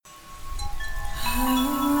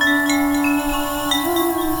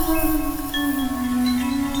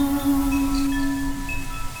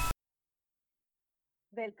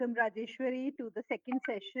welcome Rajeshwari to the second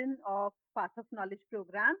session of Path of Knowledge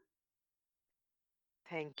program.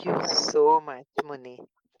 Thank you so much, Muni.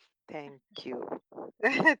 Thank you.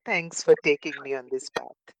 Thanks for taking me on this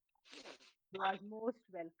path. You are most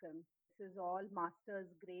welcome. This is all Master's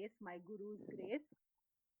grace, my Guru's grace.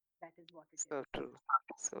 That is what it is. So true.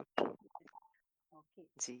 So true. Okay.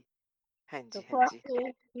 जी, हाँ So जी, हाँ first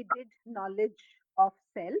ji, we did knowledge of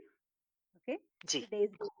self. Okay. Ji. Today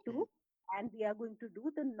is day hmm, two, and we are going to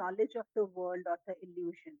do the knowledge of the world or the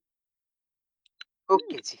illusion. Hmm.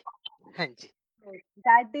 Okay जी, हाँ जी. So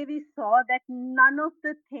that day we saw that none of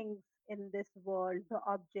the things in this world, the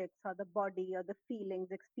objects or the body or the feelings,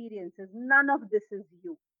 experiences, none of this is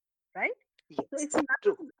you, right? So if Yes, none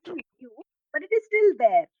true, of this true. is you, but it is still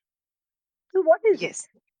there, so what is it? Yes,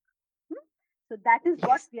 Hmm? So that is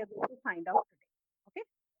what yes. we are going to find out today.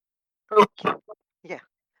 Okay. Okay, या,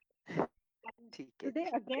 And ठीक है today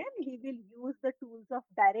ji. again we will use the tools of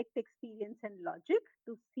direct experience and logic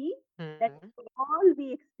to see that hmm, all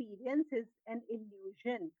we experience is an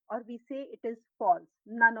illusion, or we say it is false.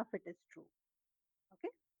 None of it is true.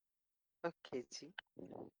 Okay. Okay ji.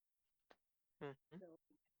 Hmm,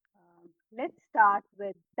 So let's start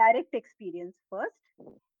with direct experience first.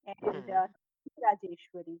 And hmm.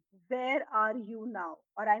 Rajeshwari, where are you now?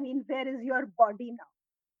 Or I mean, where is your body now?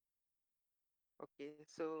 Okay,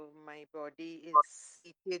 so my body is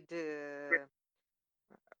seated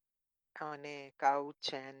on a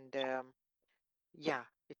couch and yeah,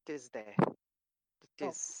 it is there. It Okay,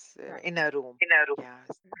 is right. in a room. Yeah.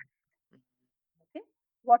 Okay.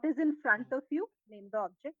 What is in front Mm. of you? Name the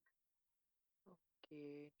object.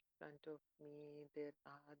 Okay, in front of me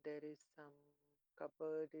there is some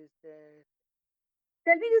cupboard is there,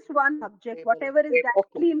 Tell me just one a object, table. whatever is Okay,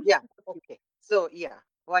 directly in yeah, front of you. okay. So yeah,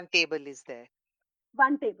 one table is there.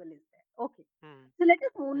 One table is there. Okay. Hmm. So let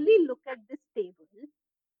us Hmm. only look at this table.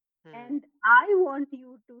 Hmm. And I want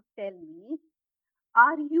you to tell me,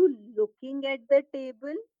 are you looking at the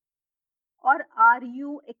table, or are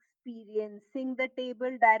you experiencing the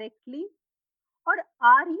table directly? Or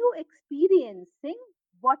are you experiencing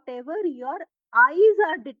whatever your eyes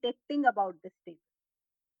are detecting about this table?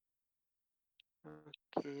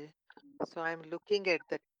 Okay. So I'm looking at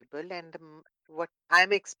the table and what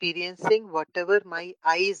I'm experiencing, whatever my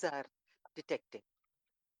eyes are detecting.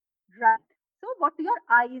 Right. So, what your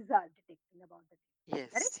eyes are detecting about the table,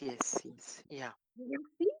 correct? Yes, yes, yes. Yeah. You will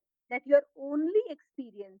see that you're only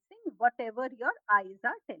experiencing whatever your eyes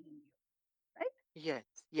are telling you, right? Yes,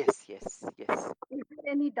 yes, yes, yes. Is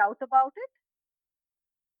there any doubt about it?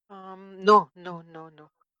 No, no, no, no, no.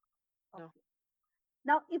 Okay.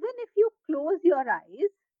 Now, even if you close your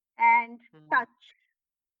eyes and Hmm. touch,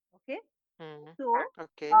 okay, Hmm. so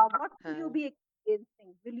Okay. what will you Uh, be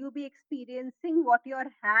experiencing? Will you be experiencing what your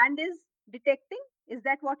hand is detecting? Is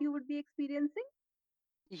that what you would be experiencing?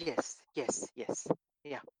 yes, yes, yes.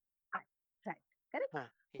 Yeah. Right, right, correct.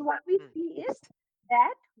 So Yeah. what we see is Yes.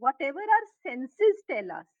 that whatever our senses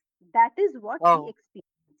tell us, that is what we Oh, experience.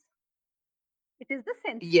 It is the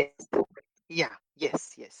senses. yes. Yeah.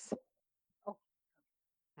 Yes. Yes. Okay.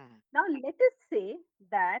 Hmm. Now let us say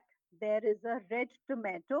that there is a red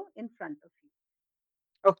tomato in front of you.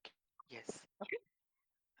 Okay. Yes. Okay.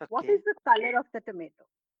 What is Okay. the color of the tomato?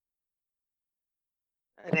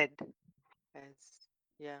 Red. As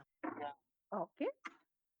yeah. Okay,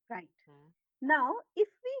 right. Hmm. Now, if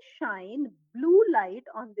we shine blue light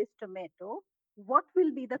on this tomato, what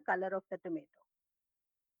will be the color of the tomato?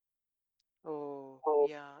 Oh,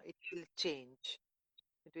 yeah. It will change.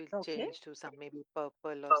 It will Okay, change to some maybe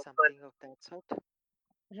purple or something of that sort.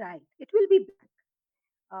 right. It will be black.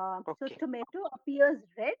 So Okay. tomato appears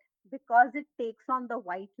red because it takes on the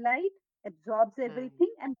white light, absorbs Hmm.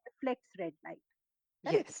 everything, and reflects red light.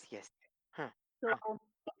 Correct. Yes. Yes. Huh. So Huh.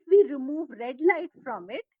 if we remove red light from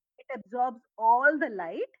it, it absorbs all the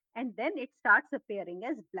light and then it starts appearing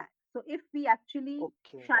as black. So if we actually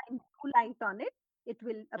Okay. shine blue light on it, it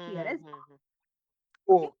will Hmm. appear Hmm. as Hmm. black. Hmm.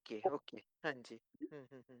 Okay. Okay. Okay. Hanji. Hmm.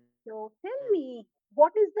 Hmm. Hmm. So tell Hmm. me,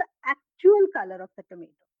 what is the actual color of the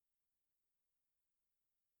tomato?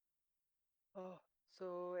 Oh,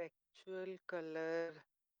 so actual color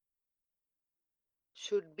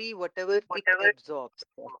should be whatever it absorbs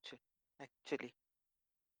actually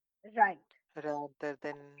Right. rather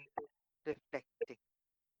than reflecting.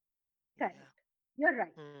 Correct. Yeah. You're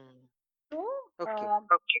right. Hmm. So Okay.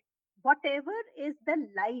 whatever is the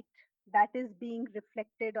light that is being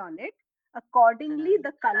reflected on it, accordingly Uh,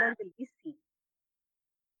 the color will be seen.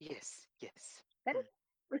 yes. Yes. Correct?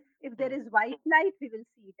 Hmm. If there Hmm. is white light, we will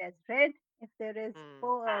see it as red. If there is Hmm.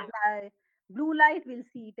 blue light, we'll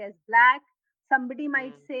see it as black. Somebody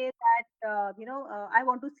might Mm. say that, I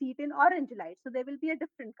want to see it in orange light, so there will be a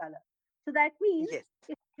different color. So that means Yes.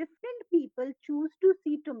 if different people choose to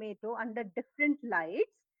see tomato under different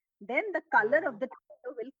lights, then the color of Mm. the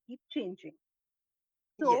tomato will keep changing.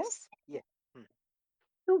 So, Yes. Yes. Mm.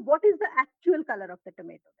 so what is the actual color of the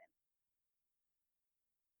tomato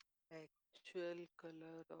Actual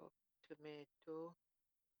color of tomato.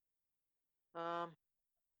 Um.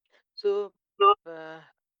 So, then? uh,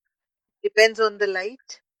 depends on the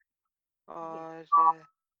light, Yes, or yeah.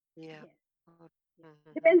 yes, Or, yes.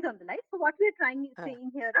 mm-hmm. Depends on the light. So what we are trying uh,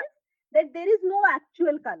 saying here is that there is no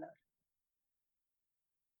actual color.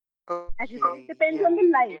 As you said, it okay. depends Yeah. on the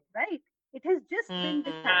light, right? It has just been Mm.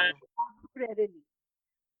 decided arbitrarily.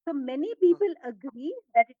 So many people agree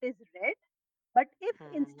that it is red, but if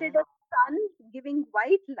instead Mm-hmm. of sun giving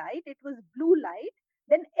white light, it was blue light,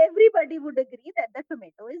 then everybody would agree that the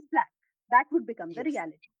tomato is black. That would become the Yes.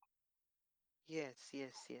 reality. Yes.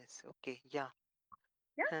 Yes. Yes. Okay. Yeah.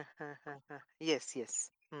 Yeah, Yes.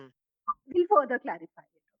 Yes. Mm. we'll further clarify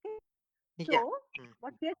it. Okay. Yeah. So, Mm.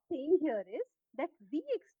 what we are saying here is that we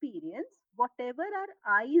experience whatever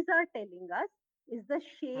our eyes are telling us is the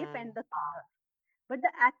shape and Mm. the color, but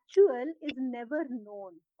the actual is never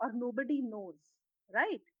known or nobody knows,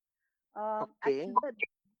 right? Okay.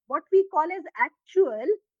 What we call as actual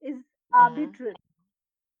is Mm. arbitrary.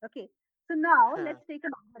 Okay. So now Huh. let's take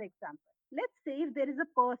another example. Let's say if there is a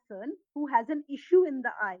person who has an issue in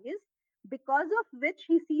the eyes because of which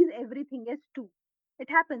he sees everything as two. It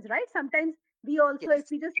happens, right? Sometimes we also, if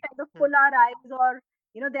Yes. we just kind of Mm. pull our eyes or,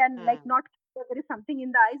 they're like Mm. not clear, there is something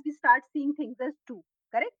in the eyes, we start seeing things as two,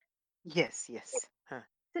 correct? Yes. Yes. Huh.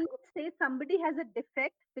 So let's say somebody has a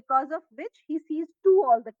defect because of which he sees two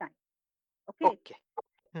all the time. Okay. Okay.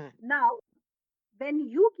 Mm. Now, when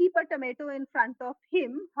you keep a tomato in front of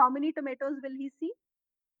him, how many tomatoes will he see?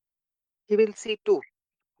 He will see two.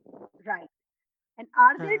 Right. And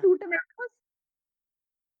are there Huh. two tomatoes?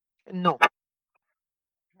 No.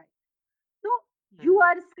 Right. So you Mm.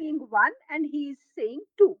 are seeing one and he is saying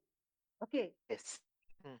two. Okay. Yes.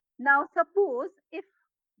 Mm. Now suppose if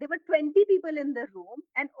there were 20 people in the room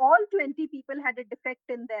and all 20 people had a defect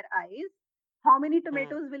in their eyes, how many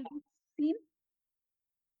Mm. tomatoes will be seen?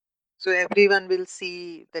 So everyone will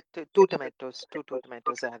see that two tomatoes. Two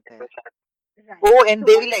tomatoes are there. Right. Oh, and So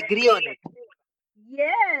they what? will agree on it.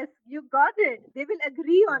 Yes, you got it. They will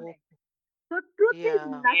agree on Oh, it. So truth is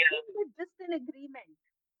yeah. nothing but just an agreement.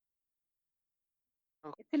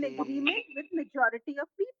 It's an Okay. agreement with majority of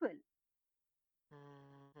people.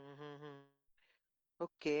 Mm-hmm.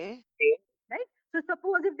 Okay. Right? So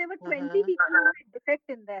suppose if there were 20 Uh-huh. people who had defect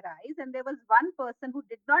in their eyes and there was one person who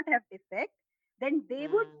did not have defect, then they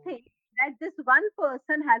would Mm. think that this one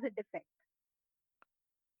person has a defect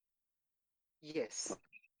Yes.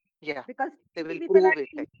 Yeah. because They 20 will people prove are it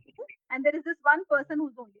seeing actually. two and there is this one person Mm.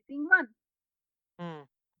 who's only seeing one. Mm.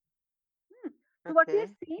 Hmm. So what we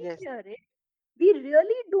are Okay. saying Yes. here is we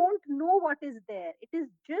really don't know what is there. It is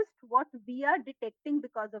just what we are detecting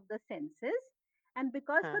because of the senses. And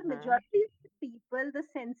because for Uh-huh. majority of the people, the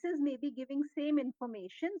senses may be giving same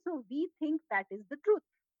information, so we think that is the truth.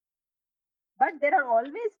 But there are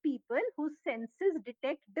always people whose senses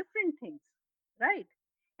detect different things, right?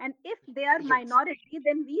 And if they are Yes. minority,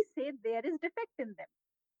 then we say there is defect in them,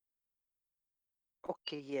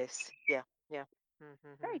 Okay. Yes. Yeah. Yeah.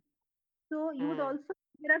 Mm-hmm. right? So you would Mm. also,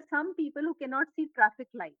 there are some people who cannot see traffic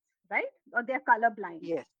lights, right? Or they are color blind.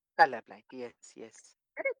 Yes. Colorblind. Yes. Yes.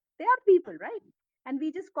 Correct? They are people, Mm. right? And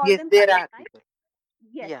we just call Yes. them There color are blind. people.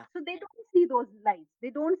 Yes. Yeah. So they don't see those lights. They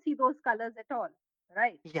don't see those colors at all,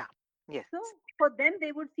 right? Yeah. Yes. So for them,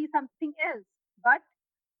 they would see something else. But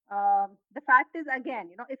the fact is,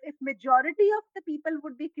 again, if majority of the people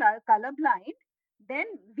would be color blind, then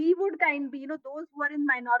we would kind be, those who are in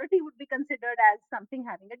minority would be considered as something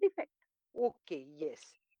having a defect. Okay.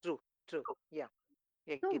 Yes. True. True. Yeah.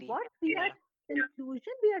 So Agree. what we are Yeah.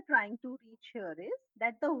 conclusion we are trying to reach here is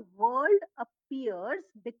that the world appears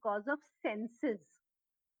because of senses.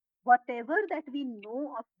 Whatever that we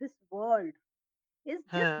know of this world is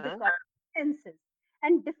just Huh? because of senses.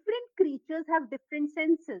 And different creatures have different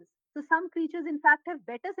senses. So some creatures, in fact, have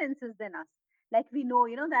better senses than us. Like we know,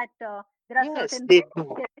 that there are Yes, certain they birds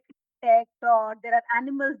do. that can detect, or there are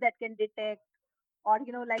animals that can detect, or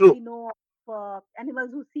like True. we know of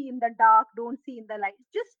animals who see in the dark, don't see in the light.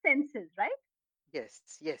 It's just senses, right?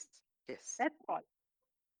 Yes. Yes. Yes. That's all.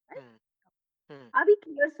 Right? Hmm. Hmm. Are we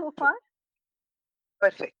clear so True. far?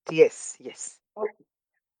 Perfect. Yes. Yes. Okay.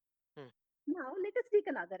 Hmm. Now let us take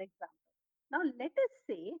another example. Now let us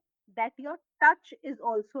say that your touch is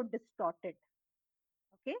also distorted.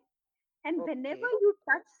 Okay. And whenever Okay. you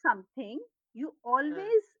touch something, you uh,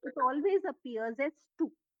 always it always appears as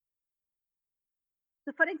two.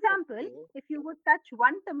 So, for example, okay. if you would touch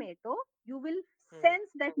one tomato, you will Hmm. sense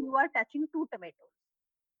that you are touching two tomatoes,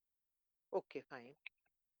 Okay, fine.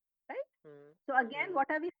 right? Hmm. So, again, Hmm. what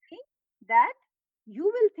are we saying? That you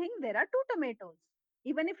will think there are two tomatoes.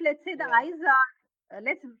 Even if, let's say, the Yeah. eyes are,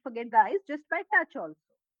 let's forget the eyes, just by touch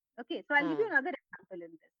also. Okay, so I'll give you Hmm. another example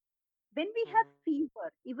in this. When we have Hmm.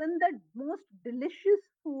 fever, even the most delicious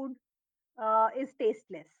food is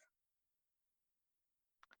tasteless.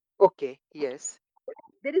 Okay. Yes.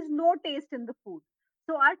 There is no taste in the food.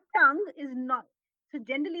 So our tongue is not. So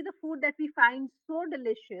generally, the food that we find so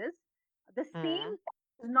delicious, the Hmm. same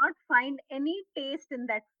does not find any taste in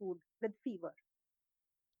that food with fever,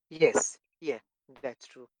 Yes. Yeah. That's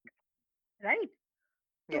true. right?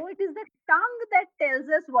 Yeah. So it is the tongue that tells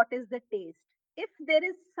us what is the taste. If there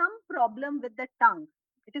is some problem with the tongue,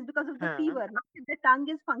 it is because of the Huh. fever. Not if the tongue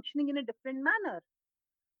is functioning in a different manner.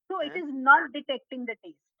 So it Huh. is not detecting the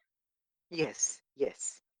taste. Yes.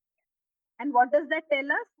 Yes. And what does that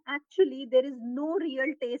tell us? Actually, there is no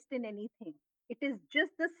real taste in anything. It is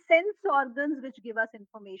just the sense organs which give us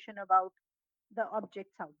information about the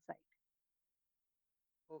objects outside.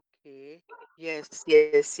 Okay. Yes.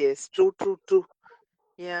 Yes. Yes. True. True. True.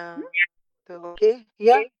 Yeah. Hmm? So, okay.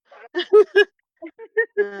 Yeah.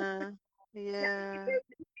 Yeah, uh, yeah.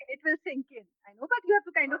 it will sink in. I know, but you have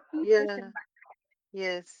to kind of keep this in Yeah. mind.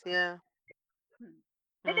 Yes. Yeah. Hmm.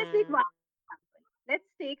 Let us take Hmm. one example. Let's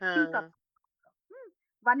take three Uh, cups. Hmm.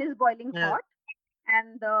 One is boiling uh, hot,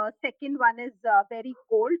 and the second one is very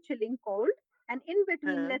cold, chilling cold. And in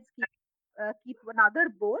between, uh, let's keep another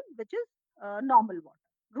bowl, which is normal water,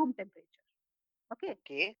 room temperature. Okay.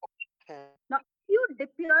 okay. Uh, Now, if you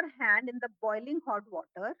dip your hand in the boiling hot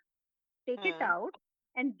water, take it uh, out,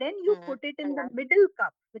 and then you uh, put it in the middle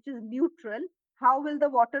cup, which is neutral, how will the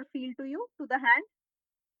water feel to you, to the hand?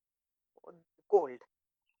 cold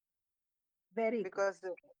Very good. because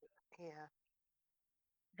yeah.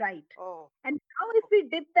 Right. Oh. And now, if we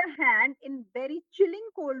dip the hand in very chilling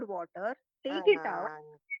cold water, take it out,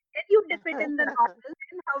 Uh, then you dip it in the normal,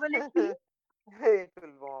 then how will it feel? it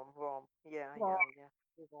will warm, warm. Yeah, Warm. yeah, yeah.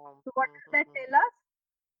 Warm. So, what does that Mm-hmm. tell us?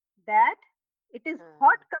 That it is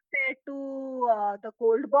hot Uh, compared to the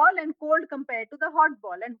cold ball and cold compared to the hot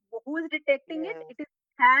ball. And who is detecting it? yes. It is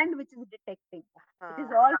hand which is detecting. It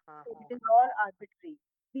is all it is all arbitrary.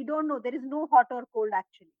 We don't know. There is no hot or cold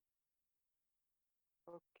actually.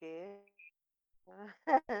 Okay.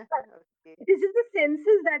 Okay. It is just the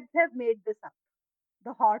senses that have made this up.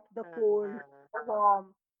 The hot, the cold, Uh, the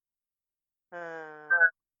warm. uh,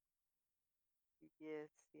 yes,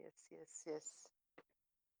 yes, yes, yes.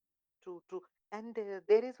 True, true. And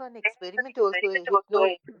there is one experiment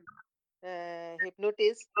also, a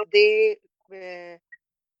hypnotist. They,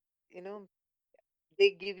 you know,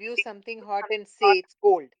 they give you something hot and say it's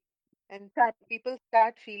cold, and Correct. people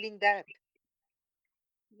start feeling that.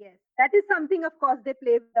 Yes. That is something, of course, they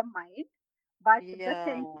play with the mind. But the Yeah,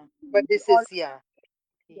 senses but will this all is yeah,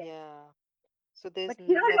 yes. yeah. So there's But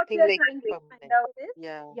here, what we nothing are like trying to find permanent. out is,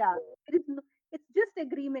 Yeah, yeah, there is no, it's just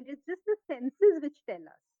agreement. It's just the senses which tell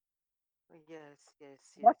us. yes,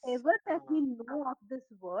 yes, yes. Whatever that we know of this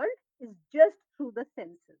world is just through the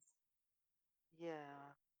senses.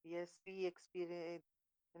 Yeah, yes, we experience,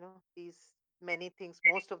 these many things,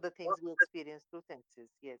 most of the things we experience through senses.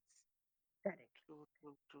 Yes, Correct. true,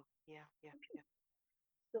 true, true. Yeah, yeah, yeah.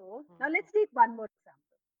 So now Hmm. let's take one more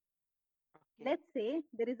example. Okay. Let's say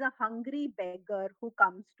there is a hungry beggar who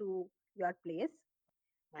comes to your place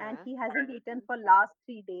and Uh, he hasn't eaten for last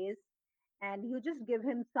 3 days, and you just give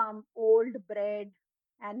him some old bread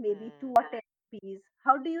and maybe two hmm. or ten rupees.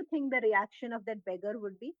 How do you think the reaction of that beggar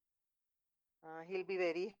would be? He'll be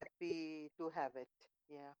very happy to have it.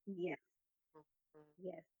 Yeah. Yes. Mm, mm,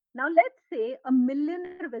 Yes. Now let's say a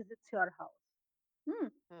millionaire visits your house. Hmm.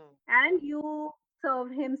 mm, And mm. you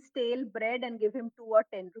serve him stale bread and give him 2 or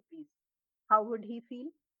 10 rupees. How would he feel?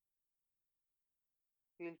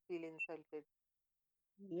 He'll feel insulted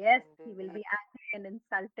Yes, and he will be angry and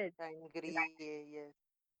insulted. angry. Yes.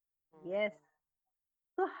 Yes. Mm,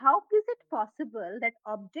 So, how is it possible that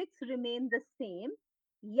objects remain the same,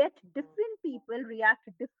 yet mm. different people react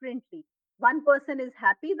differently? One person is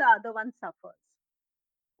happy, the other one suffers.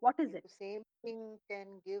 What is Okay, it? so same thing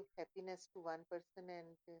can give happiness to one person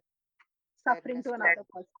and Suffering sadness to to another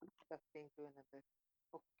person, suffering to another.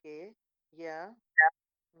 Okay. Yeah.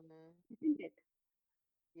 Mm, isn't it?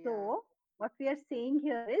 yeah. So, what we are saying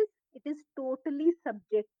here is it is totally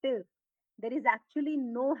subjective. There is actually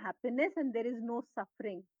no happiness and there is no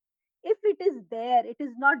suffering. If it is there, it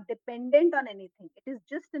is not dependent on anything, it is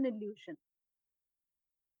just an illusion.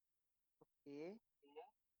 Okay.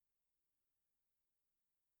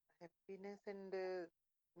 Happiness and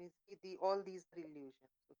misery, all these are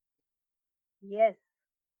illusions. Yes.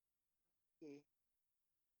 Okay.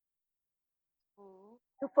 So,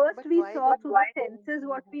 So first but we why saw don't through we the say? senses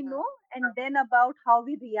what we Uh, know, and then about how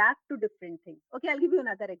we react to different things. Okay, I'll give you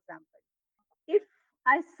another example. If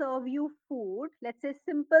I serve you food, let's say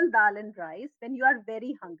simple dal and rice, when you are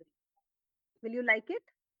very hungry, will you like it?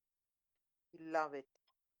 love it.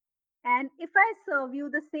 And if I serve you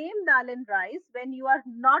the same dal and rice when you are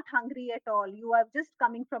not hungry at all, you are just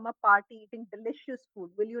coming from a party eating delicious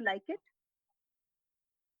food, will you like it?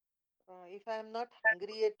 If I am not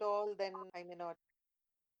hungry at all, then I may not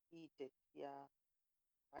eat it. Yeah,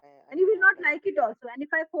 I And you may will not not like like it also. And if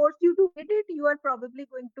I force you to eat it, you are probably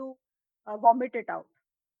going to vomit it out,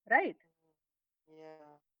 right? it.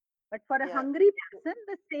 Yeah, But for a yeah. hungry So, person,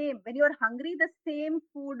 the same. When you're hungry, the same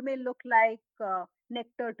food may look like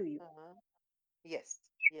nectar to you. uh, yes,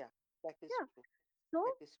 yeah, that is Yeah. true. So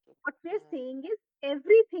That is true. what we're Uh, saying is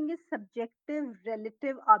everything is subjective,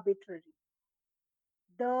 relative, arbitrary.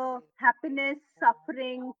 The okay. happiness, Uh,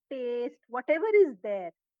 suffering, taste, whatever is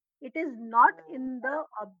there, it is not uh, in the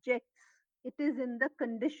objects, it is in the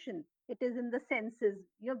condition, it is in the senses.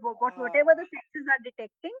 You know, whatever ah, the senses are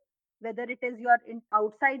detecting, whether it is your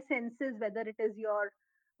outside senses, whether it is your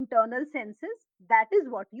internal senses, that is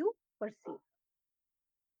what you perceive.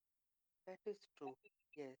 that is true.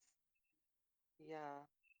 Yes, yeah,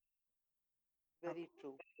 very Okay.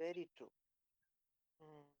 true. Very true.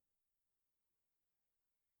 Mm,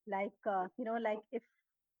 Like, yes. like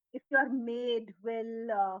if your maid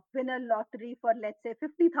will win a lottery for, let's say,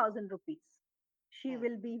 50,000 rupees, she Mm,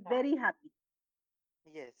 will be very happy.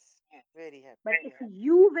 yes, very But happy. if Yeah,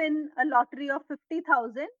 you win a lottery of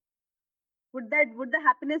 50,000, would the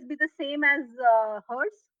happiness be the same as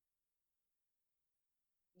hers?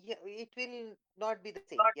 yeah. It will not be the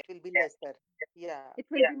same. Yeah, it will be lesser. Yeah, It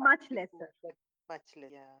will be much it will lesser. be much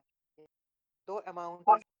less. Yeah, yeah. Though amount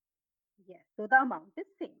Or is. yes, so the amount is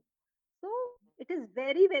same. So it is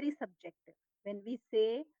very, very subjective. When we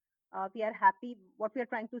say we are happy, what we are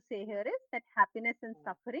trying to say here is that happiness and Mm,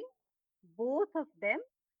 suffering, both of them,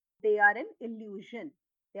 they are an illusion.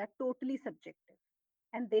 They are totally subjective.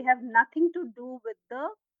 And they have nothing to do with the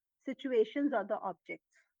situations or the objects.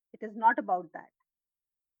 It is not about that.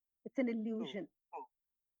 It's an true. illusion. Okay.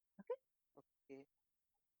 Okay.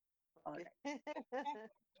 All Okay. right.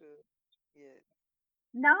 True. Yes.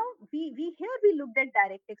 Now we here we looked at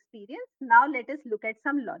direct experience. Now let us look at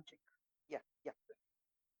some logic. Yeah. Yeah.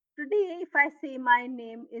 Today, if I say my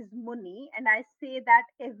name is Muni and I say that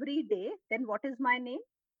every day, then what is my name?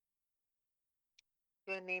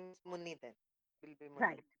 Your name is Muni then. Will be Muni.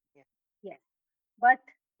 Right. Yeah. Yes. But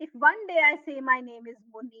if one day I say my name is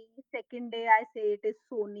Muni, second day I say it is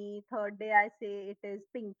Sony, third day I say it is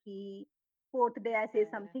Pinky, fourth day I say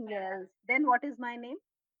Uh, something else, then what is my name?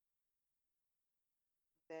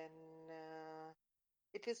 then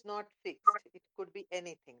it is not fixed. It could be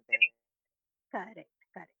anything then. Correct.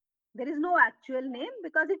 Correct. There is no Yeah. actual name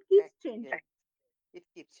because it keeps Yes. changing, It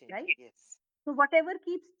keeps changing. right? Yes. So whatever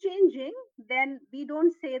keeps changing, then we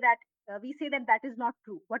don't say that, we say that that is not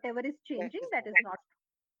true. Whatever is That changing, is that not. is not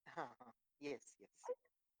Yes. Yes. true.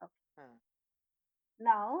 Uh,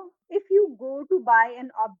 Now, if you go to buy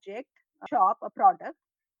an object, a shop, a product,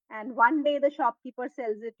 and one day the shopkeeper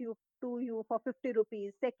sells it to you for 50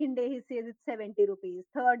 rupees, second day he says it's 70 rupees,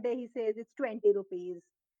 third day he says it's 20 rupees,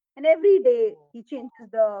 and every day oh. he changes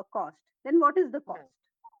the cost, then what is the Uh, cost?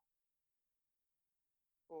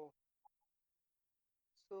 oh.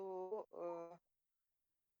 So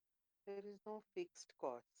there is no fixed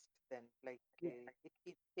cost then. Like Yes, it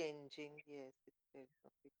keeps changing. Yes. There is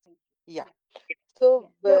no fixed. thank Yeah. you.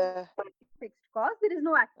 So Yes, there is fixed cost, there is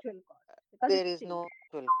no actual cost because there it's is changing. no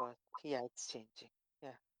actual cost. Yeah, it's changing.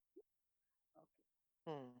 Yeah. Okay.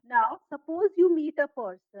 Hmm. Now, suppose you meet a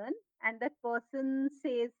person and that person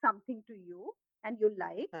says something to you and you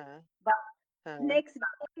like, Huh. but Huh. next day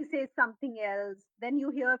he says something else. Then you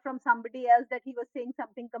hear from somebody else that he was saying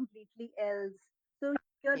something completely else. So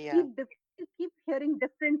Yeah. you keep hearing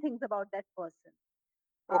different things about that person.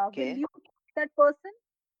 Will Okay. you trust that person?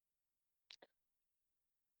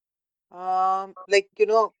 Like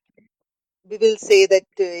we will say that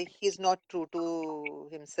he's not true to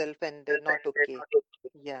himself and not okay.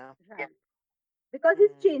 Yeah. Right. Because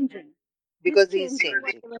he's Hmm. changing. He's Because he's changing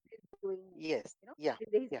changing. whatever he's doing. Yes. Every Yeah.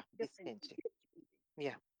 day he's Yeah. doing He's different things. changing.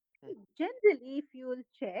 Yeah. Hmm. Generally, if you will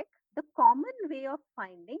check, the common way of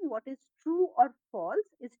finding what is true or false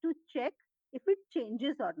is to check if it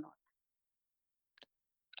changes or not.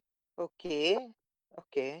 Okay.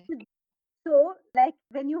 Okay. So, like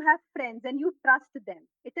when you have friends and you trust them,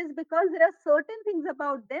 it is because there are certain things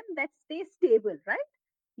about them that stay stable, right?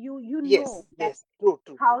 You know Yes, that yes, true,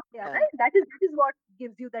 true, how true. they are, right? That is what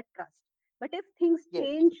gives you that trust. But if things Yes,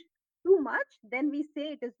 change too much, then we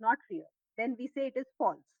say it is not real. Then we say it is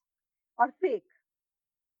false or fake,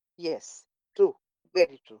 yes, true,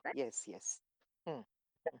 very true. right? Yes, yes. Hmm.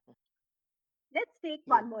 Mhm. Let's take Yeah.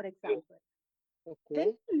 one more example. When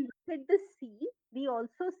Okay. we look at the sea, we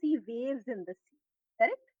also see waves in the sea,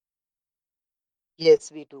 correct?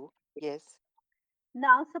 Yes, we do. Yes.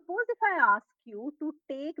 Now, suppose if I ask you to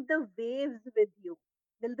take the waves with you,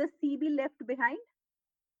 will the sea be left behind?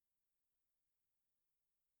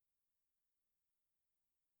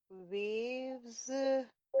 Waves.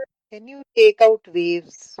 Can you take out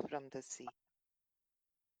waves from the sea?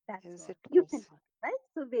 That's Is what it you can, possible? right?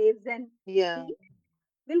 So waves and Yeah. sea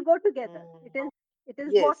will go together. Mm. It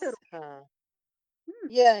is water. Yes. Hmm,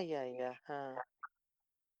 Yeah, yeah, yeah.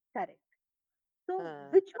 correct. So Huh.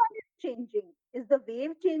 which one is changing? Is the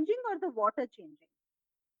wave changing or the water changing?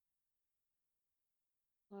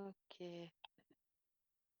 Okay.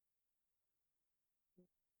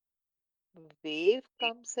 Wave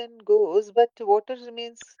comes and goes, but water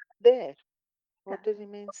remains there. Water Correct.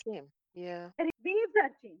 remains same. Yeah. Correct. Waves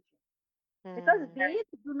are changing because Hmm. waves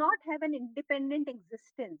do not have an independent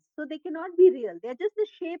existence. So they cannot be real. They are just the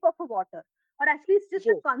shape of a water. Or actually, it's just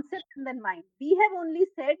a Yes. concept in the mind. We have only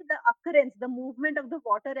said the occurrence, the movement of the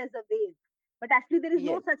water as a wave. But actually, there is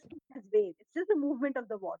no Yes. such thing as wave. It's just the movement of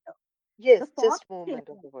the water. The Yes. form Just is movement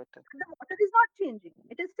of changing. the water. But the water is not changing.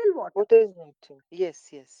 It is still water. Water is not changing. Yes.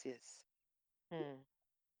 Yes. Yes. Hmm.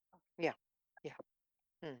 Yeah. Yeah.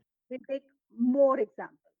 Hmm. We'll take more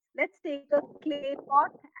examples. Let's take a clay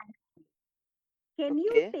pot and clay. Can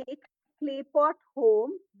you Okay. take clay pot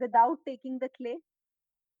home without taking the clay?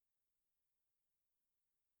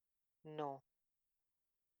 No.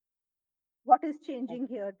 What is Oh, changing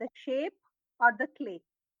here? The shape or the clay?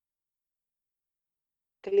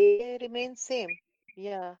 clay remains same.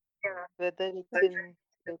 Yeah. Whether it's in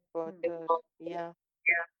the Hmm. water. Yeah.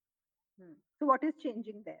 Hmm. So what is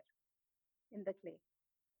changing there in the clay?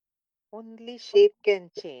 Only shape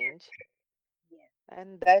can change, Yes.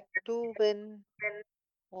 and that too when.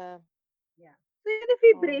 Uh, Yeah. So even if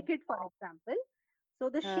we oh, break it, for example, so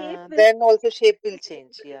the shape will then also shape will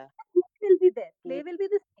change. Yeah. be there. Clay Clay, will be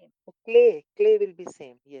the same. clay will be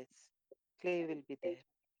same. Yes. Clay will Correct. be there.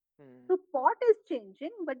 Hmm. So pot is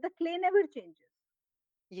changing, but the clay never changes.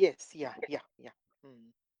 Yes. Yeah. Yeah. Yeah. Hmm.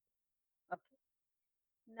 Okay.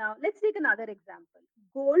 Now let's take another example.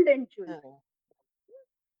 Gold and jewelry. Uh,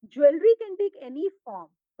 Jewelry can take any form,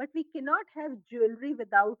 but we cannot have jewelry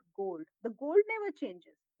without gold. The gold never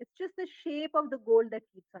changes. It's just the shape of the gold that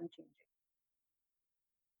keeps on changing.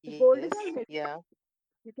 So gold is yes. always Yeah.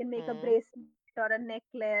 you can make a Hmm. bracelet or a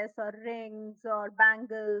necklace or rings or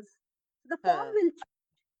bangles. So the form Uh, will change,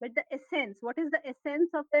 but the essence, what is the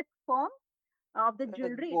essence of that form of the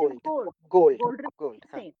jewelry? It is gold. gold. Gold. Gold Gold. remains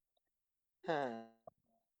same. Huh.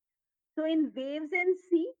 So in waves and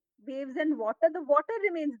sea, waves and water, the water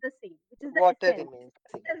remains the same, which is the Water essence. remains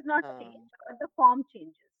It same. does not Huh. change, but the form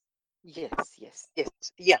changes. Yes. Yes.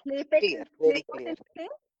 Yes. Yeah. Clear. Clay Very pot clear. is same.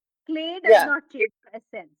 Clay does Yeah. not change the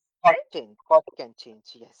essence, Pot right? change. Pot can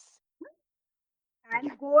change. Yes. Yeah.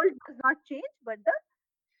 And gold does not change, but the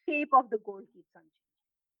shape of the gold keeps on changing.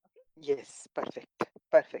 Yes. Perfect.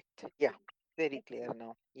 Perfect. Yeah. Okay, Very clear excellent,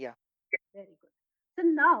 now. Yeah. very good. So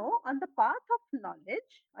now, on the path of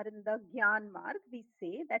knowledge or in the Gyan Marg, we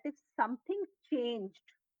say that if something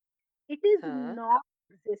changed, it is Huh.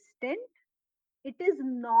 non-existent, it is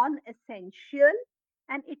non-essential,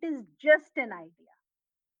 and it is just an idea.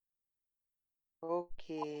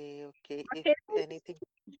 Okay. Okay. If Whatever is anything.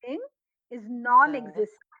 changing is Huh.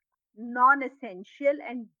 non-existent, non-essential,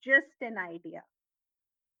 and just an idea.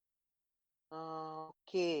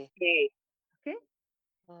 Okay. Okay.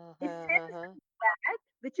 Huh, Essence huh, huh. is that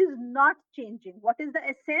which is not changing. What is the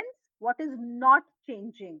essence? What is not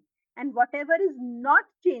changing? And whatever is not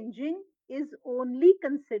changing is only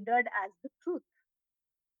considered as the truth.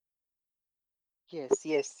 Yes.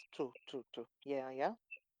 Yes. True. True. True. Yeah. Yeah.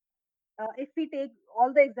 If we take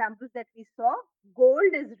all the examples that we saw,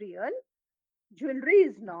 gold is real, jewelry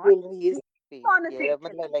is not, Jewelry is fake. non Yeah.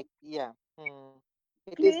 essential. Like, yeah. Hmm.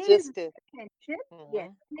 It is Clay is just. essential. Yes,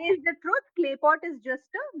 Hmm. clay is the truth. Clay pot is just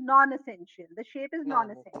a non essential. The shape is non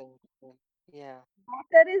essential. Non-essential. Yeah.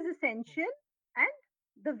 Water is essential, and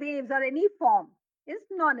the waves or any form is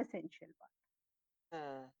non essential.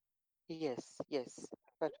 Uh, yes. Yes.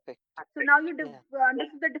 Perfect. So now you Yeah.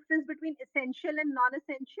 understood the difference between essential and non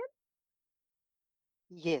essential.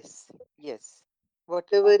 Yes. Yes.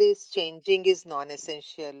 Whatever is changing is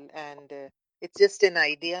non-essential, and it's just an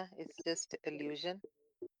idea. It's just illusion,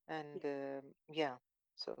 and Yes, yeah.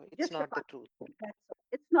 So it's just a not the fun. truth. That's all.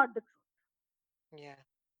 It's not the truth. Yeah.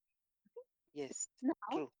 Yes.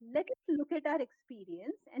 Now, True. let us look at our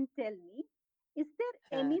experience and tell me, is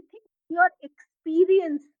there Uh, anything in your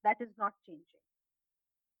experience that is not changing?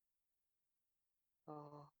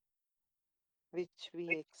 oh, which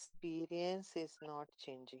we experience is not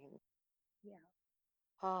changing. Yeah.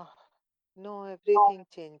 Ah, no, everything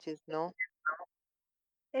changes. No.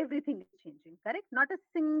 Everything is changing, correct? Not a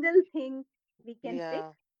single thing we can pick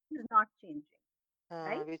Yeah. is not changing,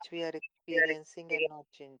 right? Which we are experiencing and not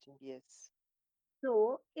changing. Yes.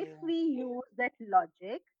 So, if Yeah. we use that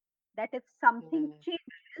logic that if something Mm.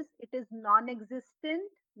 changes, it is non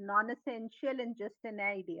existent, non essential, and just an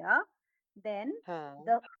idea, then Huh.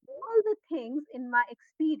 all the things in my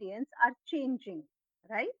experience are changing,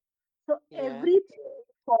 right? So, Yeah. everything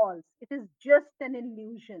is false. It is just an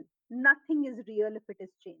illusion. Nothing is real if it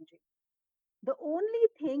is changing. The only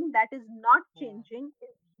thing that is not Yeah. changing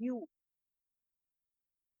is you.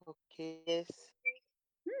 Okay. Yes.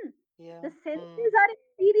 Hmm. Yeah. The senses Mm. are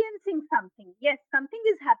experiencing something. Yes, something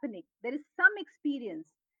is happening. There is some experience,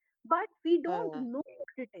 but we don't Huh. know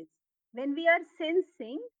what it is. When we are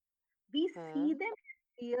sensing, we see Huh. them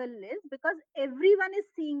as real is because everyone is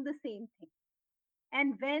seeing the same thing.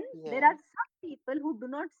 And when there Yeah. are some people who do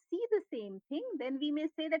not see the same thing, then we may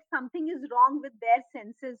say that something is wrong with their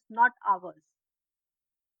senses, not ours,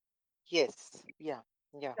 Yes. Yeah.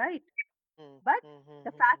 Yeah. right? Mm. But Mm. Mm.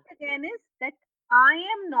 the Mm. fact again is that I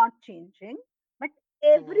am not changing, but Mm.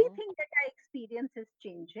 everything that I experience is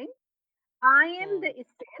changing. I am the Mm.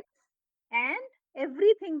 essence, and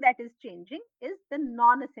everything that is changing is the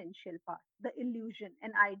non essential part, the illusion,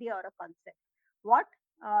 an idea or a concept. What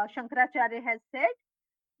Shankaracharya has said,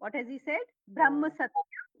 what has he said? Brahma Mm.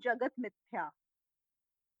 Satya Jagat Mithya.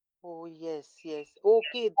 Oh, yes. Yes.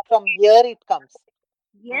 Okay. From here it comes.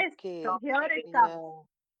 Yes, Okay. from here it comes. Yeah.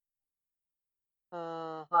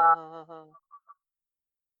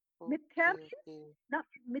 Mithya Okay. means, Okay. now,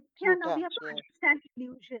 Mithya, now we Jhutha. have to Yeah. understand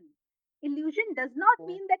illusion. Illusion does not Okay.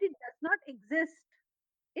 mean that it does not exist.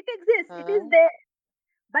 It exists, it is Uh, there,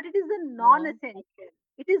 but it is a non uh, essential.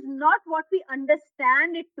 It is not what we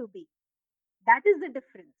understand it to be. That is the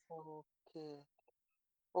difference. okay.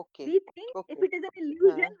 Okay. We think if Okay. it is an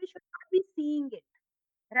illusion, Uh, we should not be seeing it,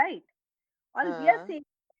 right? All we are uh, saying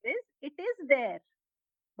is it is there,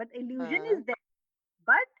 but illusion uh. is there,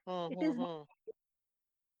 but it is not. Mm-hmm.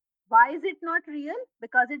 Why is it not real?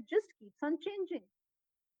 Because it just keeps on changing.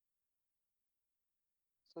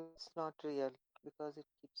 So it's not real because it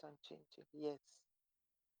keeps on changing. Yes.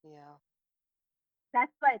 Yeah.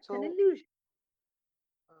 That's why it's an So, illusion.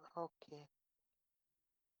 okay.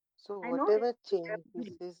 So I know whatever this.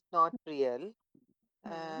 changes is not real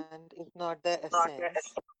Hmm. and is not the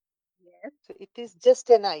essence. Yes, So it is just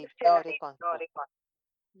an idea or a concept.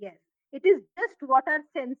 yes. It is just what our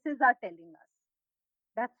senses are telling us.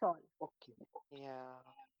 That's all. Okay. Yeah.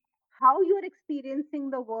 How you're experiencing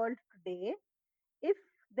the world today, if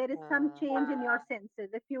there is some Uh, change in your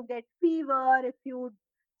senses, if you get fever, if you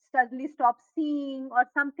suddenly stop seeing, or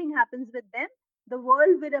something happens with them, the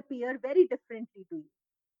world will appear very differently to you.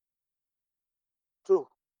 true.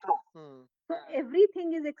 Hmm. So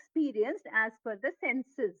everything is experienced as per the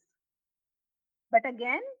senses. But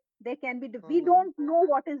again, they can be, we Hmm. don't know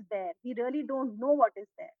what is there. We really don't know what is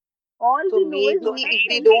there. All So we know is what maybe our if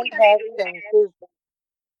we senses don't are have telling us. senses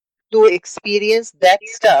to experience that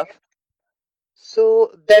stuff,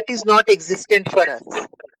 so that is not existent for us.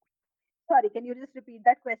 Sorry, can you just repeat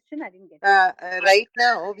that question? I didn't get it. Right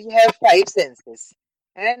now, we have five senses,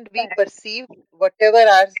 and we Correct. perceive whatever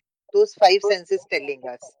are those five senses telling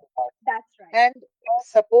us. That's right. And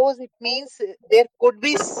suppose it means there could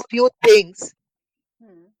be few things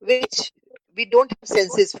Hmm. which we don't have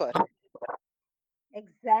senses for.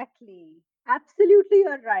 Exactly. Absolutely,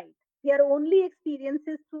 you're right. We are only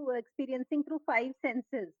experiences through experiencing through five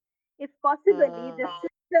senses. If possibly Uh, the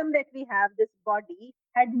system that we have, this body,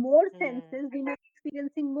 had more hmm, senses, we may be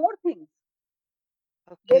experiencing more things.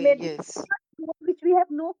 They okay, may be yes. which we have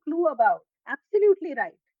no clue about. Absolutely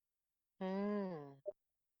right. Hmm,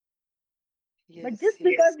 But yes, just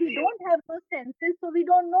because yes. we don't have those senses, so we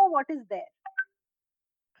don't know what is there.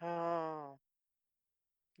 Ah,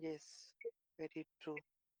 yes. Very true.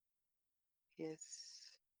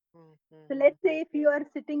 Yes. Hmm, hmm, So hmm, let's hmm. say if you are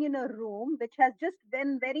sitting in a room which has just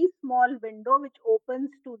one very small window which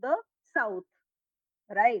opens to the south,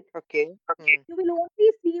 right? Okay. Hmm. You will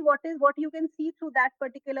only see what you can see through that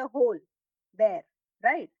particular hole there,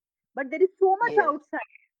 right? But there is so much Yes. outside.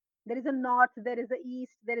 There is a north, there is a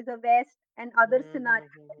east, there is a west, and other scenarios.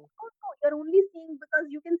 Mm-hmm. Oh no, you're only seeing because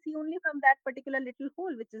you can see only from that particular little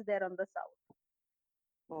hole which is there on the south.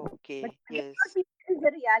 But Okay. that does Yes. not mean it is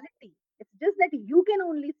the reality. It's just that you can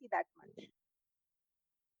only see that much.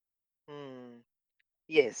 Hmm.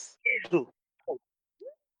 Yes. True.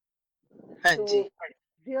 हाँ जी. So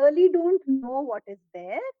really don't know what is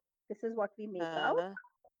there. This is what we make out. हाँ.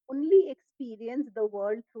 Only experience the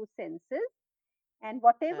world through senses, and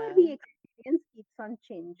whatever we हाँ. experience keeps on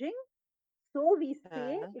changing. So we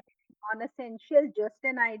say हाँ. it's non-essential, just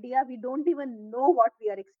an idea. We don't even know what we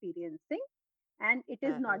are experiencing, and it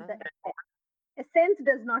is not the हाँ. essence. Essence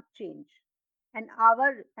does not change, and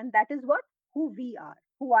that is what who we are,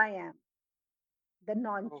 who I am, the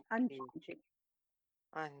non Okay. unchanging,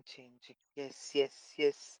 Unchanging. Yes. Yes.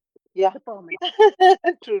 Yes. Yeah. the permanent.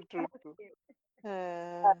 True. True. True. Okay.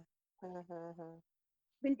 Uh, हाँ.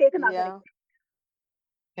 we'll take another Yeah. example.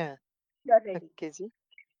 हाँ. You're ready. Okay ji.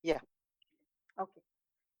 Yeah. Okay.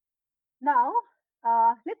 Now,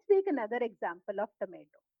 let's take another example of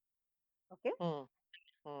tomato. Okay. Hmm.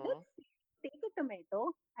 Hmm. Let's take a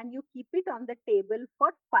tomato and you keep it on the table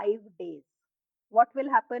for 5 days. What will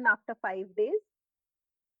happen after 5 days?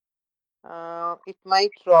 It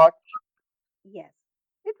might rot. Yes,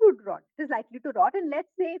 it would rot. It is likely to rot. And let's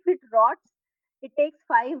say if it rots, it takes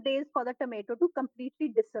 5 days for the tomato to completely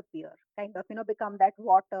disappear, kind of, become that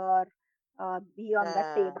water, be on the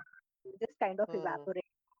Uh, table, just kind of hmm. evaporate.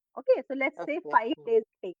 Okay, so let's say Okay. 5 days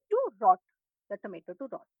it takes to rot, the tomato to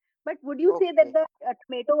rot. But would you say that Okay. the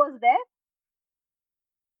tomato was there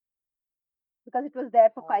because it was there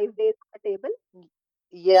for Uh, 5 days on the table? y-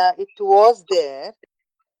 yeah, it was there.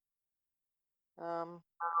 Um,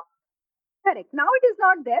 Correct. Now it is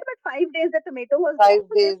not there, but 5 days the tomato was there. five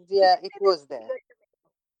So days. let's Yeah, it say this was is there. real tomato,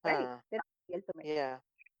 right? Huh. This is real tomato. Yeah.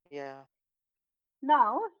 Yeah.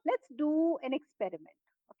 Now let's do an experiment.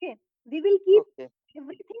 Okay. We will keep Okay.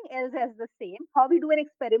 everything else as the same. How we do an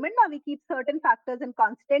experiment? Now we keep certain factors in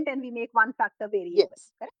constant and we make one factor variable.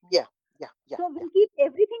 Yes. Correct? Yeah. Yeah. Yeah. So Yeah. we'll keep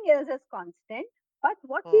everything else as constant. But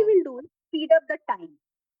what we Hmm. will do is speed up the time.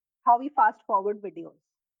 How we fast forward videos.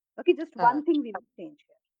 Okay, just Huh. one thing we will change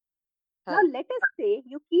here. Now, Huh. let us say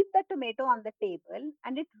you keep the tomato on the table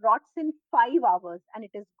and it rots in 5 hours and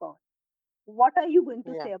it is gone. What are you going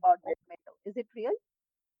to Yeah. say about the tomato? Is it real?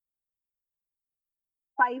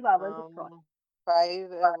 5 hours of rot. Um,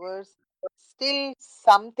 5 hours. Still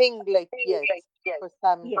something like yes. For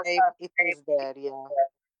some Yes, time it is there. Yeah.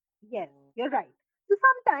 yes, Hmm. you're right. So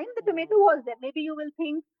sometimes the tomato Hmm. was there. Maybe you will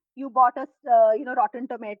think you bought a rotten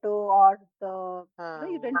tomato or you Huh.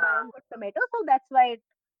 didn't buy a good tomato, so that's why it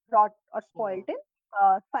rot or spoiled Hmm. in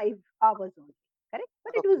 5 hours only. Correct?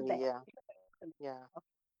 But it was Okay. there. Yeah. Yeah. Okay.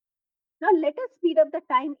 Now let us speed up the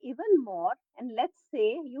time even more and let's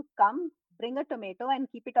say you come, bring a tomato and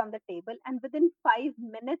keep it on the table and within 5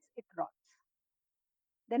 minutes it rots.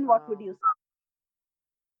 Then what would you Um, say?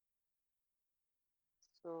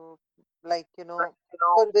 so, like,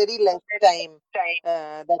 for very less time,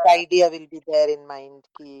 that idea will be there in mind.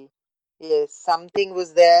 Ki, yes, something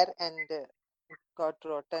was there and it got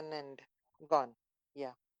rotten and gone.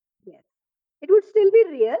 Yeah. Yes. It would still be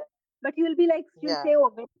Mm. real, but you'll Yeah. say, oh,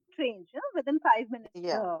 very strange. Within 5 minutes,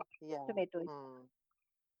 Yeah. the Yeah. tomato is. Mm.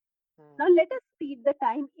 Now Mm. let us speed the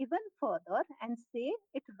time even further and say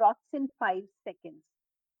it rots in 5 seconds.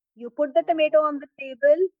 You put the tomato Mm. on the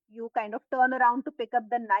table, you kind of turn around to pick up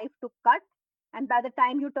the knife to cut, and by the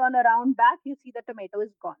time you turn around back, you see the tomato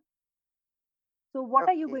is gone. So what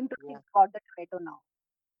are you Okay. going to think Yeah. about the tomato now?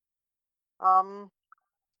 Um,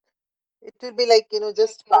 it will be like,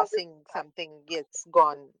 just passing something. Yes,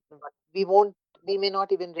 gone. We may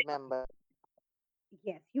not even remember.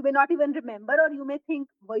 Yes, you may not even remember, or you may think,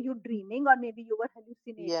 were you dreaming, or maybe you were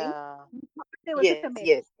hallucinating. Yeah. There was a Yes. tomato.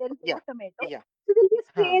 Yes. There is Yeah. no tomato. Yeah. So there'll be a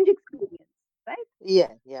Huh. strange experience, right? Yeah.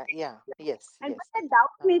 Yeah. Yeah. Yes. And but Yes. the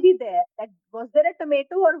doubt may Huh. be there that was there a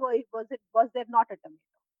tomato or was there not a tomato?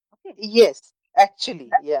 Okay. Yes,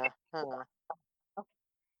 actually, yeah. Okay.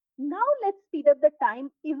 Now let's speed up the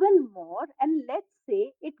time even more and let's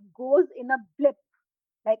say it goes in a blip.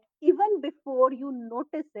 Like even before you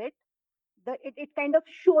notice it, it kind of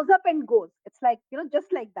shows up and goes. It's like,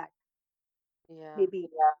 just like that. Yeah. Maybe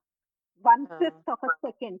one Uh, fifth of a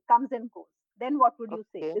second comes and goes. Then what would you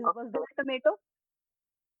say? okay. Was there a tomato?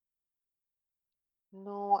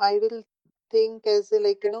 No, I will think as a,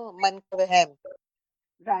 like, man ka wahem.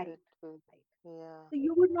 Right. That will, Right. yeah, So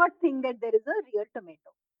you would not think that there is a real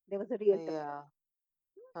tomato. There was a real tomato.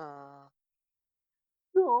 yeah. Uh,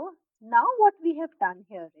 So now what we have done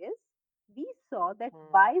here is we saw that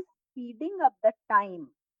hmm, by speeding up the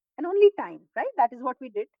time and only time, right? That is what we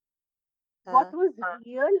did. What Huh? was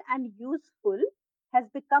real and useful has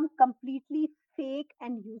become completely fake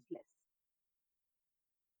and useless.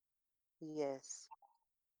 Yes.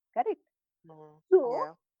 Correct? Mm. So,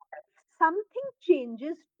 Yeah. if something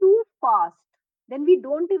changes too fast, then we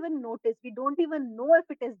don't even notice. We don't even know if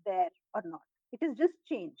it is there or not. It is just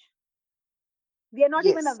change. We are not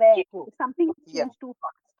even Yes. aware True. if something has Yeah. changed too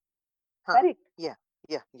fast. Huh. Correct? Yeah.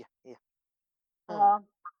 Yeah. Yeah. Yeah. Hmm. Uh,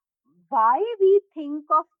 why we think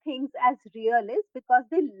of things as real is because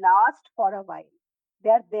they last for a while. They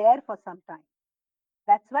are there for some time.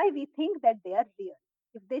 That's why we think that they are real.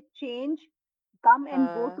 If they change, come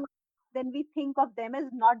and go Huh. to, then we think of them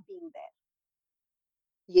as not being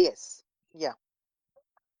Yes. Yeah.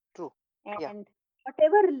 True. there. Yeah. And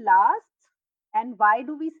whatever lasts, and why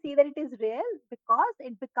do we say that it is real? Because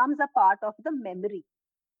it becomes a part of the memory.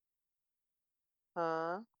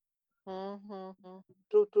 Huh. Hmm. Hmm. Hmm.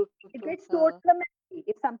 True. True. True. It True. gets stored Huh. in the memory.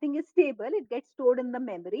 If something is stable, it gets stored in the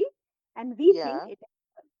memory, and we think Yeah. it is.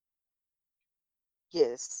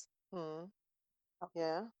 Yes. Hmm. Okay.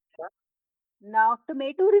 Yeah. Now,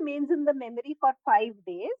 tomato remains in the memory for 5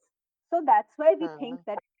 days, so that's why we Huh. think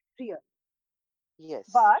that it's real.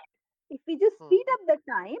 Yes. But if we just speed Hmm. up the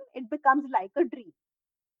time, it becomes like a dream.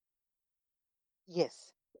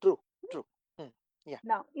 Yes. True. True. Hmm. Yeah.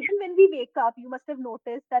 Now, even when we wake up, you must have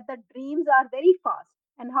noticed that the dreams are very fast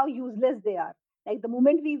and how useless they are. Like the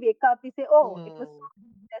moment we wake up, we say, "Oh, it was Hmm. so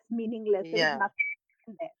useless, meaningless. There is Yeah.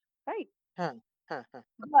 nothing there." Right? Huh. Huh. Huh.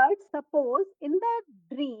 But suppose in the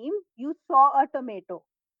dream you saw a tomato.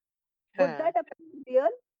 Would Huh. that appear real?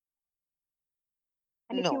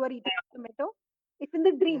 And if you No. were eating a tomato, if in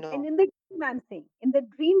the dream, and No. in the dream I'm saying, in the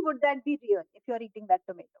dream, would that be real if you are eating that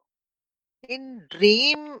tomato? In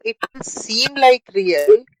dream, it will seem like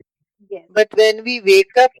real, Yes, but when we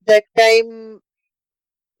wake up that time,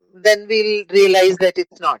 then we'll realize that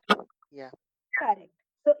it's not. Yeah. correct.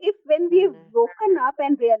 So if when we've Hmm. woken up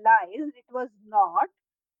and realized it was not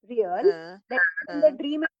real, Uh, then in the uh,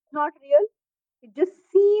 dream it's not real, it just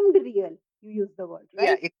seemed real. You use the word,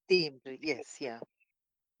 yeah, right? it seemed. Yes, yeah.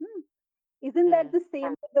 Hmm. Isn't that Hmm. the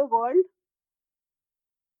same with the world?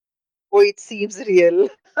 Oh, it seems real.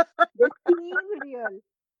 They seem real.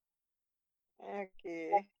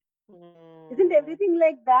 Okay. Isn't Hmm. everything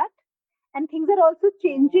like that? And things are also Hmm.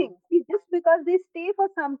 changing. See, just because they stay for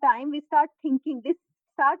some time, we start thinking, they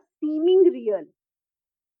start seeming real.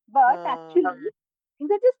 But Uh, actually,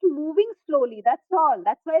 things are just moving slowly. That's all.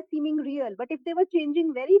 That's why it's seeming real. But if they were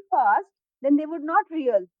changing very fast, then they would not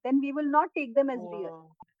real. Then we will not take them as real.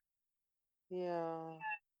 yeah.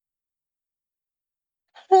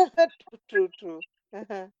 True, true, true.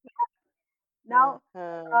 Uh-huh. Uh, Now,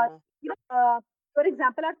 uh, uh, you know, for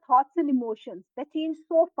example, our thoughts and emotions, they change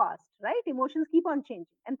so fast, right? Emotions keep on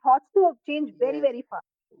changing, and thoughts too change very, yes, very fast.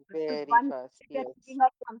 Just very one fast. minute we are Yes. thinking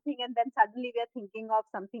of something, and then suddenly we are thinking of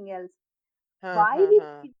something else. Huh, Why huh, we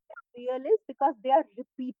huh. feel real is because they are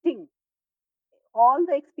repeating all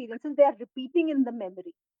the experiences, they are repeating in the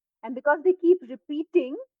memory. And because they keep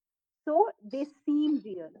repeating, so they seem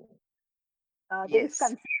real. There is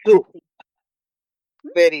Yes. True. consistency. Hmm?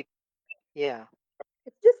 Very. Yeah.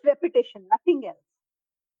 It's just repetition, nothing else.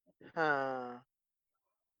 Huh.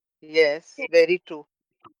 Yes. Very true.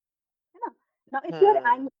 You know? Now, if you're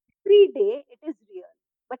Huh. angry every day, it is real.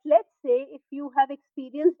 But let's say if you have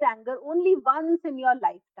experienced anger only once in your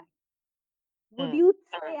lifetime, would Hmm. you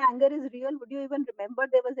say anger is real? Would you even remember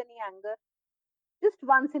there was any anger? Just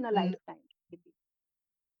once in a N- lifetime, maybe.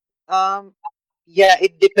 Um. Yeah.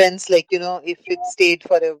 It depends. Like if it stayed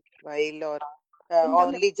for a while or In the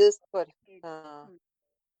only just for memory. uh, Hmm.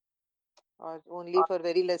 or only for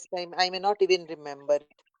very less time. I may not even remember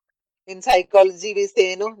it. In psychology, we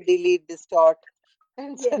say delete, distort,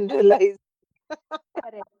 and Yes, generalize.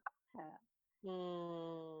 correct.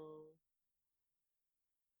 Hmm.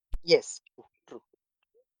 Yes. True. True.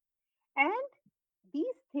 And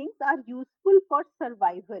these things are useful for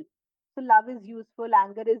survival. So love is useful,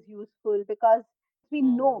 anger is useful because we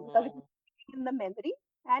know, because it Hmm. is in the memory.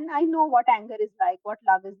 And I know what anger is like, what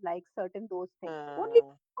love is like, certain those things. Only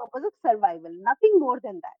Uh, for the purpose of survival, nothing more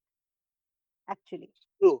than that, actually.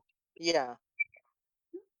 true. Yeah.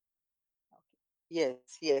 Okay,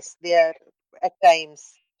 Yes. Yes. They are at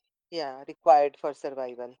times. Yeah. Required for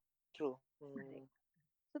survival. True. correct. Hmm.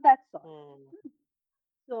 So that's all. Hmm.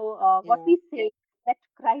 So what Yeah. we say that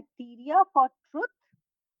criteria for truth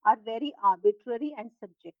are very arbitrary and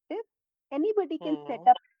subjective. Anybody can set Hmm.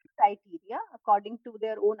 up criteria according to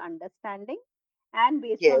their own understanding and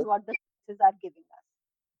based on Yes. what the sources are giving us.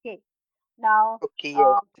 Okay. Now, Okay.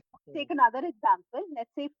 Yes. uh, Hmm. take another example.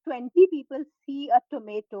 Let's say if 20 people see a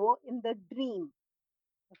tomato in the dream.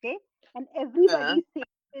 Okay. and huh, everybody says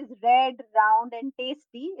it is red, round, and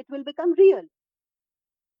tasty, it will become real.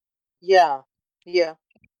 yeah, yeah.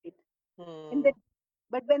 Right? In the, Hmm.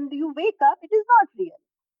 but when you wake up, it is not real.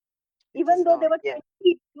 It Even is though there not. were Yeah.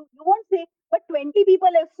 20, you won't say, but 20 people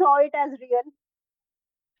have saw it as real.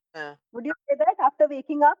 Uh, Would you say that after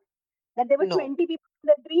waking up? That there were no, 20 people in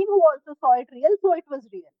the dream who also saw it real, so it was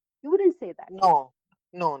real. You wouldn't say that. no,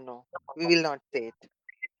 no, no. We will not say it.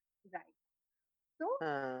 Right. So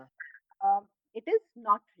Uh, it is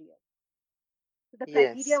not real. So the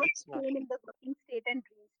criteria yes, was it's not. same in the waking state and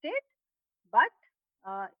dream state, but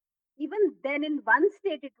uh, even then in one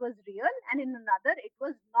state it was real and in another it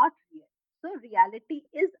was not real. So reality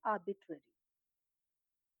is arbitrary.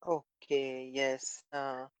 Okay, yes.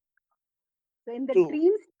 So in the True.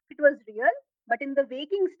 dream state it was real, but in the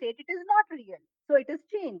waking state it is not real. So it is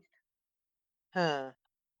changed. Huh,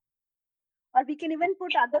 Or we can true. even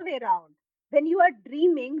put other way around. When you are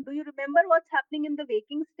dreaming, do you remember what's happening in the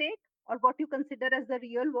waking state or what you consider as the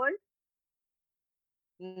real world?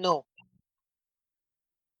 No,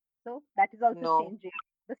 So that is also no. changing.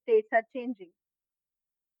 The states are changing.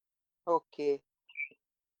 Okay.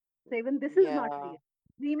 So even this is not Yeah. real.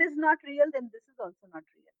 Dream is not real, then this is also not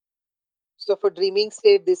real. So for dreaming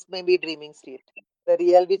state, this may be dreaming state. The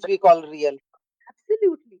real, which we call real.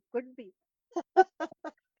 Absolutely, could be.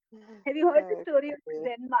 Have you heard the story of the Okay.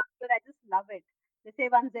 Zen master? I just love it. They say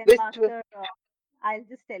one Zen Which, master, I'll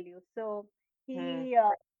just tell you. So hmm, he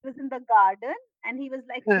was in the garden and he was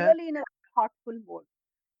like huh, really in a thoughtful mode.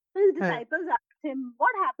 So his huh, disciples asked him,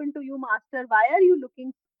 "What happened to you, master? Why are you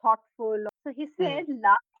looking thoughtful?" So he hmm. said,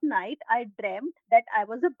 "Last night I dreamt that I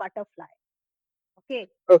was a butterfly. Okay.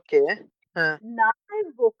 Okay. Huh. Now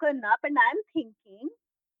I've woken up and I'm thinking,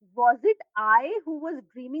 was it I who was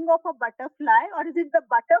dreaming of a butterfly, or is it the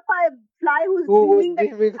butterfly fly who's Who was dreaming that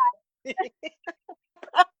dreaming?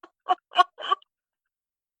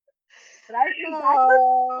 right? If that was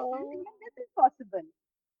possible, Ah, even this is possible,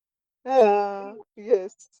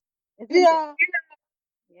 yes. isn't it? Yeah,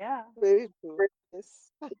 Yeah. very true.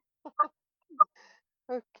 Yes.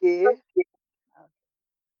 Okay. Okay.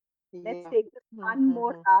 Let's Yeah. take this one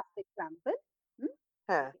more Mm-hmm. last example. Hmm?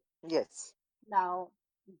 Huh. Okay. Yes. Now,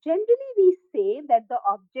 generally we say that the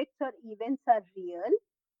objects or events are real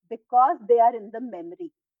because they are in the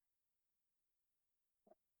memory.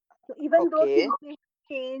 So even though Okay. things may have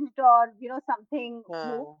changed or something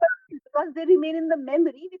moved, Huh. but because they remain in the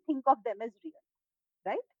memory, we think of them as real,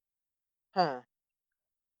 right? Huh.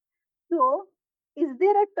 So, is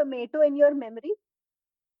there a tomato in your memory?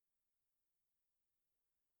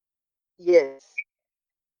 Yes.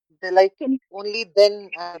 They like Can you only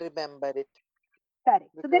then I'll remember it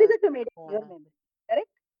correct? So there is because a tomato in your uh, memory, correct?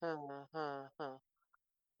 huh.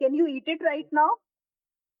 Can you eat it right now?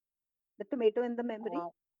 The tomato in the memory.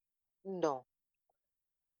 Uh, no,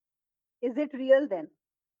 Is it real then?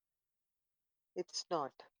 it's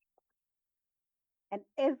not. And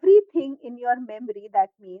everything in your memory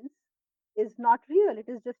that means is not real. It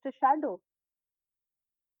is just a shadow,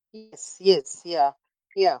 Yes, yes, yeah,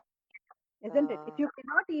 yeah. isn't it? If Uh, you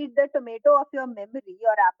cannot eat the tomato of your memory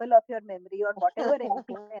or apple of your memory or whatever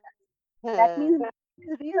anything else, that uh, means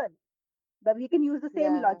nothing is real. But we can use the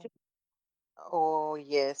same yeah. logic. Oh,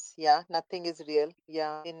 yes, yeah. Nothing is real.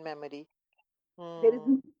 Yeah, in memory. There is Hmm.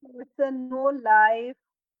 no person, no life,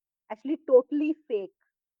 actually totally fake.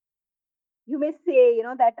 You may say,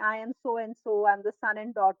 that I am so and so, I'm the son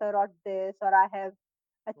and daughter of this, or I have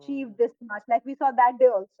Hmm. achieved this much. Like we saw that day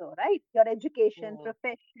also, right? Your education, Hmm.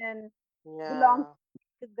 profession, belongs Yeah.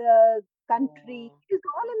 to the country. Hmm. It is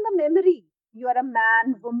all in the memory. You are a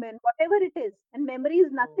man, woman, whatever it is. And memory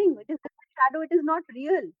is nothing. Hmm. It is just a shadow. It is not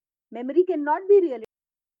real. Memory cannot be real.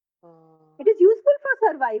 Hmm. It is useful for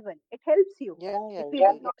survival. It helps you. Yeah, If yeah. we It,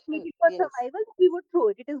 did it not need it helps. for Yes. survival, we would throw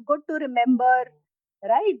it. It is good to remember, Hmm.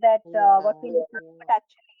 right? That what we Yeah. need to do. Yeah. But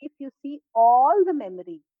actually, if you see, all the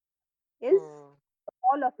memory is Hmm.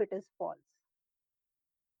 all of it is false.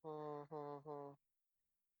 Hmm. Hmm. Hmm.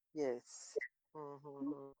 Yes. Hmm. Hmm.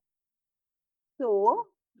 Hmm. True. So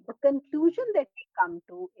the Hmm. conclusion that we come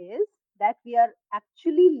to is that we are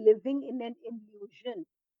actually living in an illusion,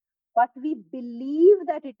 but we believe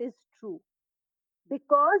that it is true.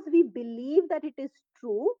 Because we believe that it is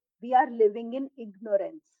true, we are living in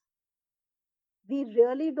ignorance. We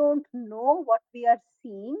really don't know what we are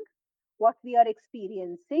seeing, what we are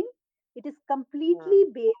experiencing. It is completely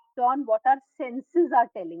Hmm. based on what our senses are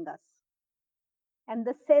telling us. And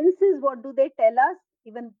the senses, what do they tell us?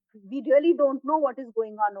 Even we really don't know what is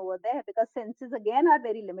going on over there because senses again are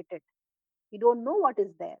very limited. We don't know what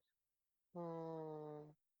is there.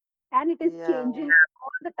 Hmm. And it is Yeah. changing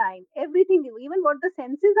all the time. Everything everything, even what the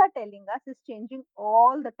senses are telling us, is changing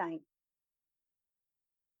all the time.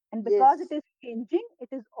 And because it Yes. is changing, it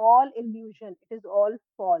is all illusion, it is all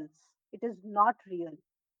false, it is not real.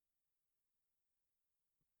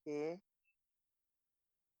 Okay.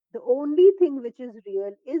 The only thing which is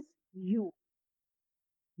real is you.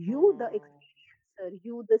 You, the Hmm. experiencer,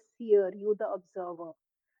 you, the seer, you, the observer.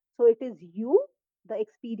 So it is you, the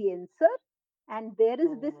experiencer, and there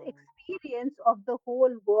is this Hmm. experience of the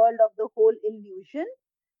whole world, of the whole illusion,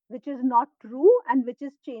 which is not true and which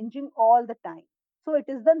is changing all the time. So it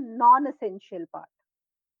is the non essential part.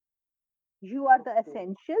 You are the Okay.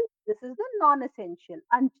 essential, this is the non essential.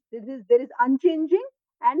 There is unchanging,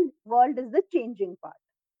 and world is the changing part.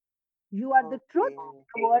 You are the truth,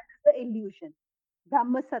 Okay. the world is the illusion.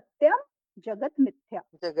 Brahma Satyam, Jagat Mithya.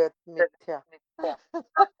 Jagat Mithya.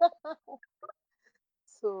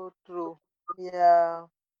 So true. Yeah.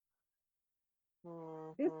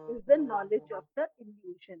 Hmm. This Hmm. is the Hmm. knowledge Hmm. of the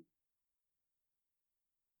illusion.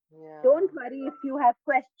 Don't Yeah. worry if you have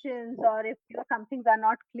questions, or if some things are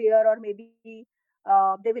not clear, or maybe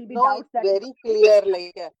there will be No, doubts it's that you very face. clear.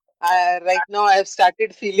 Like, right now, I've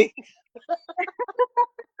started feeling.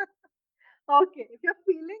 Okay, if you're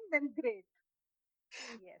feeling, then great.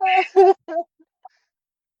 Yes.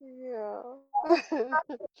 Yeah.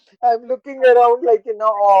 I'm looking around like,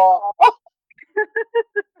 oh.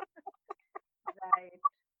 Right.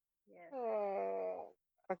 Yes.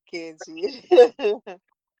 Okay, Ji.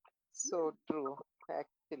 So true.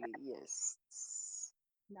 Actually, yes.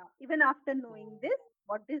 Now, even after knowing Hmm. this,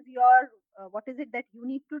 what is it that you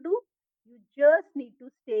need to do? You just need to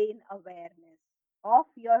stay in awareness of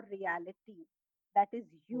your reality. That is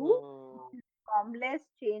you, Hmm. which is formless,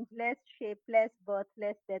 changeless, shapeless,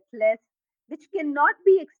 birthless, deathless, which cannot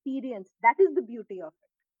be experienced. That is the beauty of it.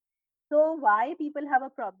 So, why people have a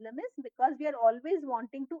problem is because we are always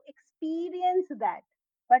wanting to experience that.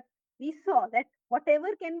 But we saw that whatever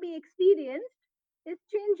can be experienced is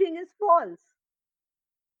changing, is false.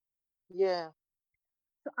 Yeah.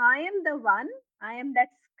 So I am the one, I am that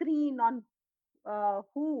screen on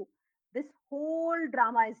who this whole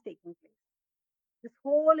drama is taking place. This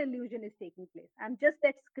whole illusion is taking place. I'm just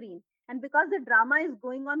that screen. And because the drama is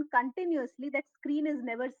going on continuously, that screen is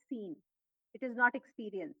never seen. It is not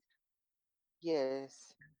experienced.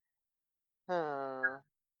 Yes. Huh.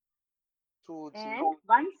 True, And Ji.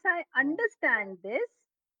 once I Hmm. understand this,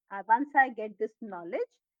 once I get this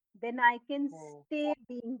knowledge, then I can Hmm. stay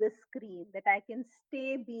being the screen, that I can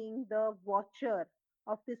stay being the watcher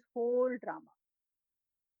of this whole drama.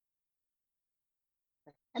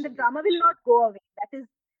 And the Actually, drama will not true. go away.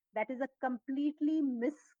 That is a completely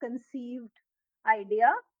misconceived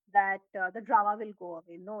idea that the drama will go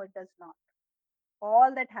away. No, it does not.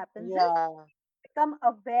 All that happens is Yeah. become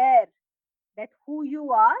aware that who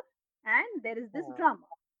you are, and there is this Huh. drama,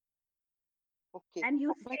 Okay. and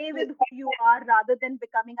you But stay with who you are rather than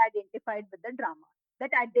becoming identified with the drama.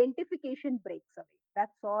 That identification breaks away.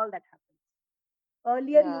 That's all that happens.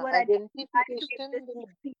 Earlier you yeah, were identified with identification. this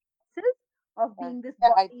experiences of Uh, being this yeah,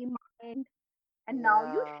 body, mind, and now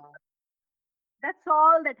you yeah. that's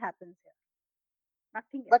all that happens here.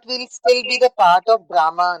 Nothing else. But we'll still be the part of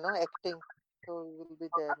drama, no, acting. So we will be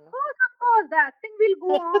there, no? Of course, the acting will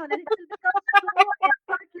go on, and it will become so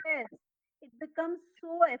effortless. It becomes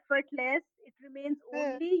so effortless. It remains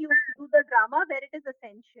Yeah. only you do the drama where it is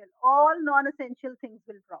essential. All non-essential things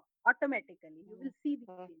will drop automatically. You will see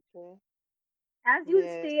these changes. Okay. As you'll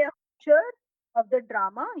Yes. stay a picture of the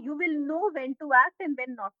drama, you will know when to act and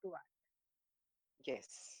when not to act.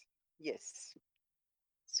 Yes. Yes.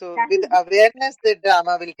 So That with is the awareness, the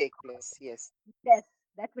drama will take place. Yes. test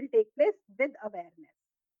that will take place with awareness.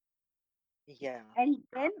 Yeah. And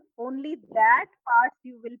then only that part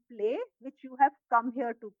you will play which you have come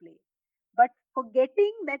here to play. But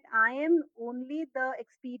forgetting that I am only the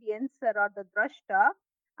experiencer or the drashta,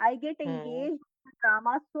 I get Hmm. engaged in the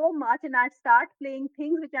drama so much, and I start playing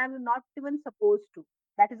things which I'm not even supposed to.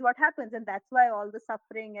 That is what happens, and that's why all the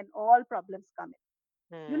suffering and all problems come in.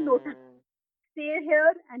 You'll notice, Hmm. stay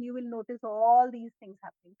here and you will notice all these things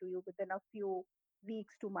happening to you within a few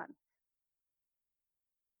weeks to months.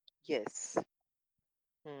 Yes.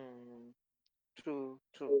 Hmm. True.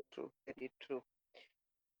 True. True. Very true.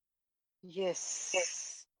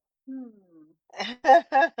 Yes. Hmm.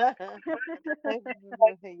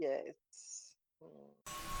 Yes. Hmm.